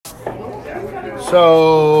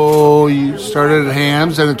So you started at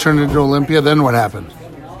Hams and it turned into Olympia. Then what happened?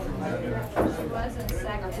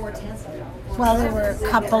 Well, there were a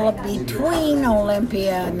couple between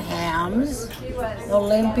Olympia and Hams.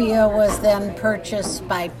 Olympia was then purchased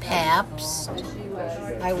by Pabst.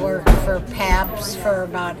 I worked for Pabst for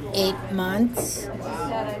about 8 months,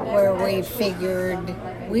 where we figured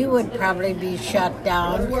we would probably be shut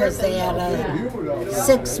down because they had a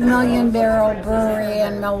 6 million barrel brewery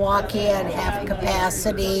in Milwaukee at half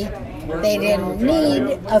capacity. They didn't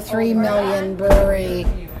need a 3 million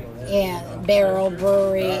barrel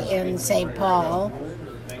brewery in St. Paul.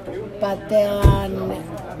 But then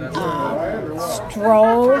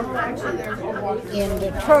Stroh in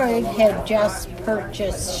Detroit had just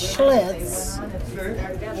purchased Schlitz,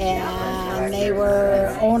 and they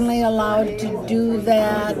were only allowed to do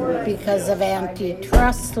that because of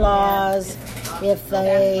antitrust laws if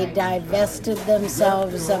they divested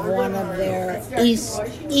themselves of one of their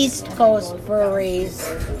East Coast breweries.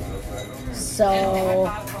 So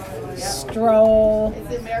Stroh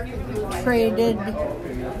traded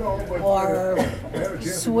or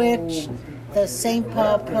switched the St.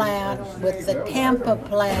 Paul plant with the Tampa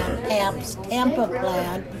plant, Pabst Tampa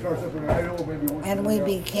plant, and we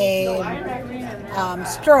became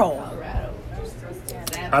Stroh.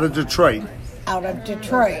 Out of Detroit. Out of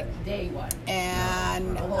Detroit.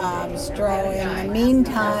 And Stroh, in the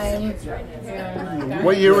meantime...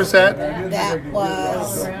 What year was that? That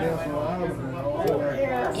was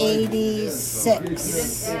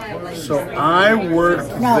 86. So I worked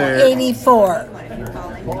there. No, 84.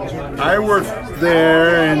 I worked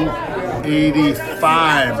there in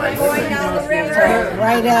 85, I think. So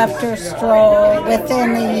right after Stroh,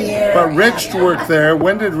 within a year. But Rich worked there.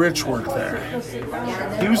 When did Rich work there?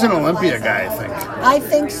 He was an Olympia guy, I think. I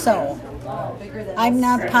think so. I'm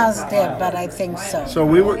not positive, but I think so. So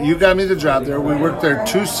you got me the job there. We worked there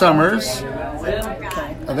 2 summers. Okay.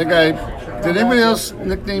 I think did anybody else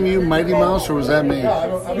nickname you Mighty Mouse, or was that me? I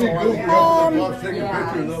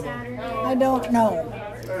don't know.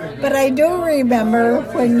 But I do remember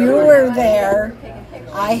when you were there,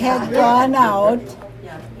 I had gone out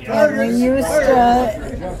and we used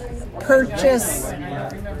to purchase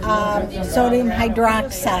sodium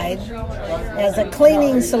hydroxide as a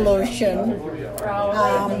cleaning solution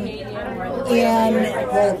in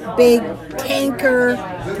big tanker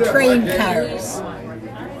train cars.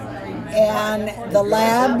 And the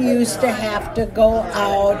lab used to have to go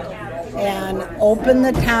out and open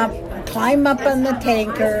the top, climb up on the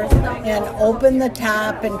tanker and open the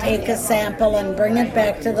top and take a sample and bring it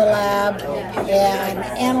back to the lab and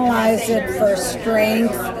analyze it for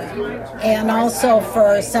strength and also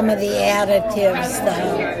for some of the additives,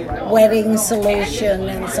 the wetting solution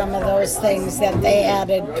and some of those things that they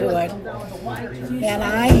added to it.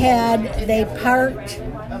 And they parked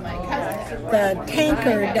the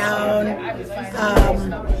tanker down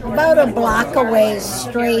about a block away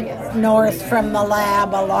straight north from the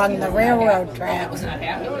lab along the railroad tracks.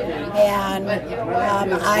 And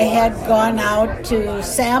I had gone out to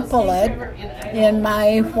sample it in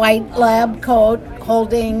my white lab coat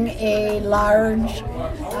holding a large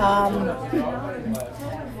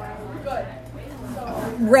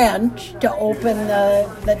wrench to open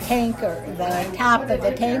the tanker, the top of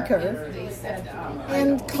the tanker,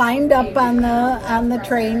 and climbed up on the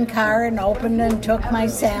train car and opened and took my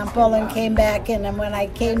sample and came back in. And when I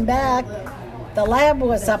came back, the lab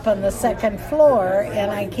was up on the 2nd floor,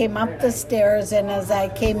 and I came up the stairs, and as I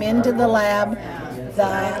came into the lab,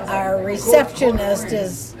 our receptionist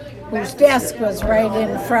whose desk was right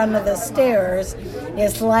in front of the stairs,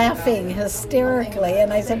 is laughing hysterically.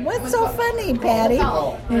 And I said, "What's so funny, Patty?"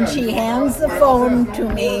 And she hands the phone to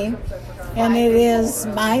me, and it is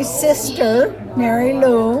my sister, Mary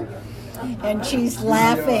Lou, and she's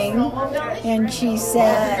laughing. And she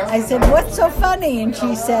said, I said, "What's so funny?" And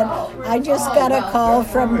she said, "I just got a call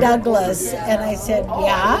from Douglas." And I said,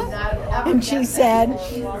 "Yeah?" And she said,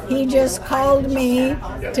 "He just called me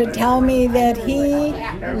to tell me that he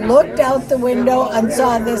looked out the window and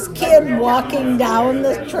saw this kid walking down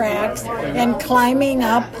the tracks and climbing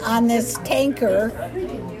up on this tanker.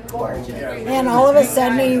 And all of a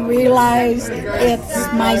sudden he realized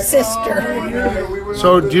it's my sister."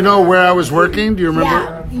 So do you know where I was working? Do you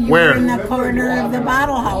remember? Yeah, you where? were in the corner of the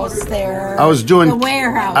bottle house there. I was doing the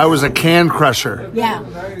warehouse. I was a can crusher. Yeah.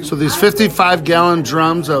 So these 55-gallon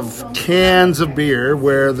drums of cans of beer,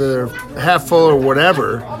 where they're half full or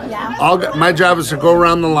whatever. Yeah. My job is to go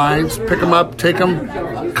around the lines, pick them up, take them,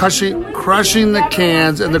 crushing the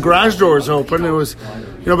cans, and the garage doors open. It was,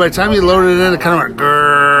 by the time you loaded it in, it kind of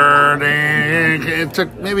went. It took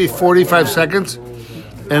maybe 45 seconds.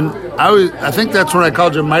 And I think that's when I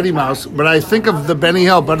called you Mighty Mouse, but I think of the Benny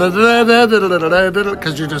Hill,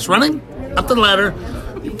 because you're just running up the ladder.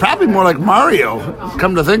 You're probably more like Mario,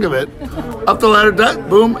 come to think of it. Up the ladder,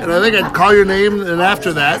 boom, and I think I'd call your name, and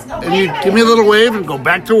after that, and you'd give me a little wave and go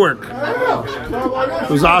back to work. It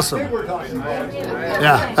was awesome.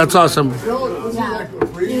 Yeah, that's awesome. Yeah.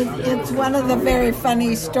 It's one of the very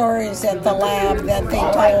funny stories at the lab that they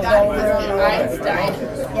told over and over.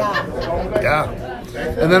 Yeah.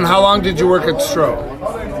 And then how long did you work at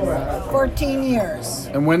Stroh? 14 years.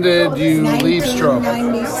 And when did you leave Stroh?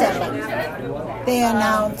 1997. They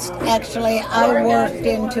announced, actually, I worked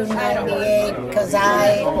into 98 because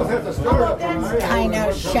I kind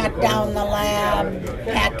of shut down the lab,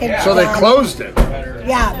 packaged. So they closed it?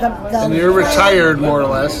 Yeah. And you're retired, more or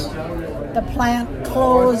less. The plant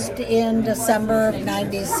closed in December of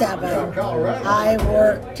 97. I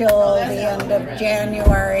worked till the end of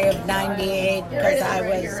January of 98 because I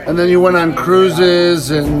was... And then you went on cruises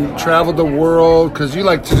and traveled the world because you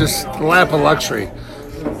like to just lap of luxury.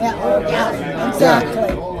 Yeah,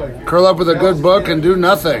 exactly. Yeah. Curl up with a good book and do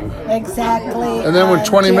nothing. Exactly. And then when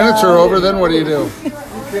 20 minutes are over, then what do you do?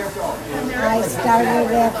 I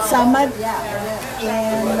started at Summit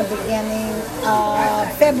in the beginning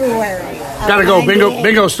of February. Gotta go.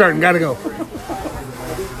 Bingo starting. Gotta go.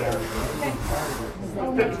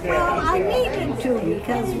 Well, I needed to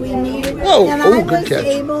because we needed... Oh, and oh, I good was catch.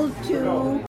 able to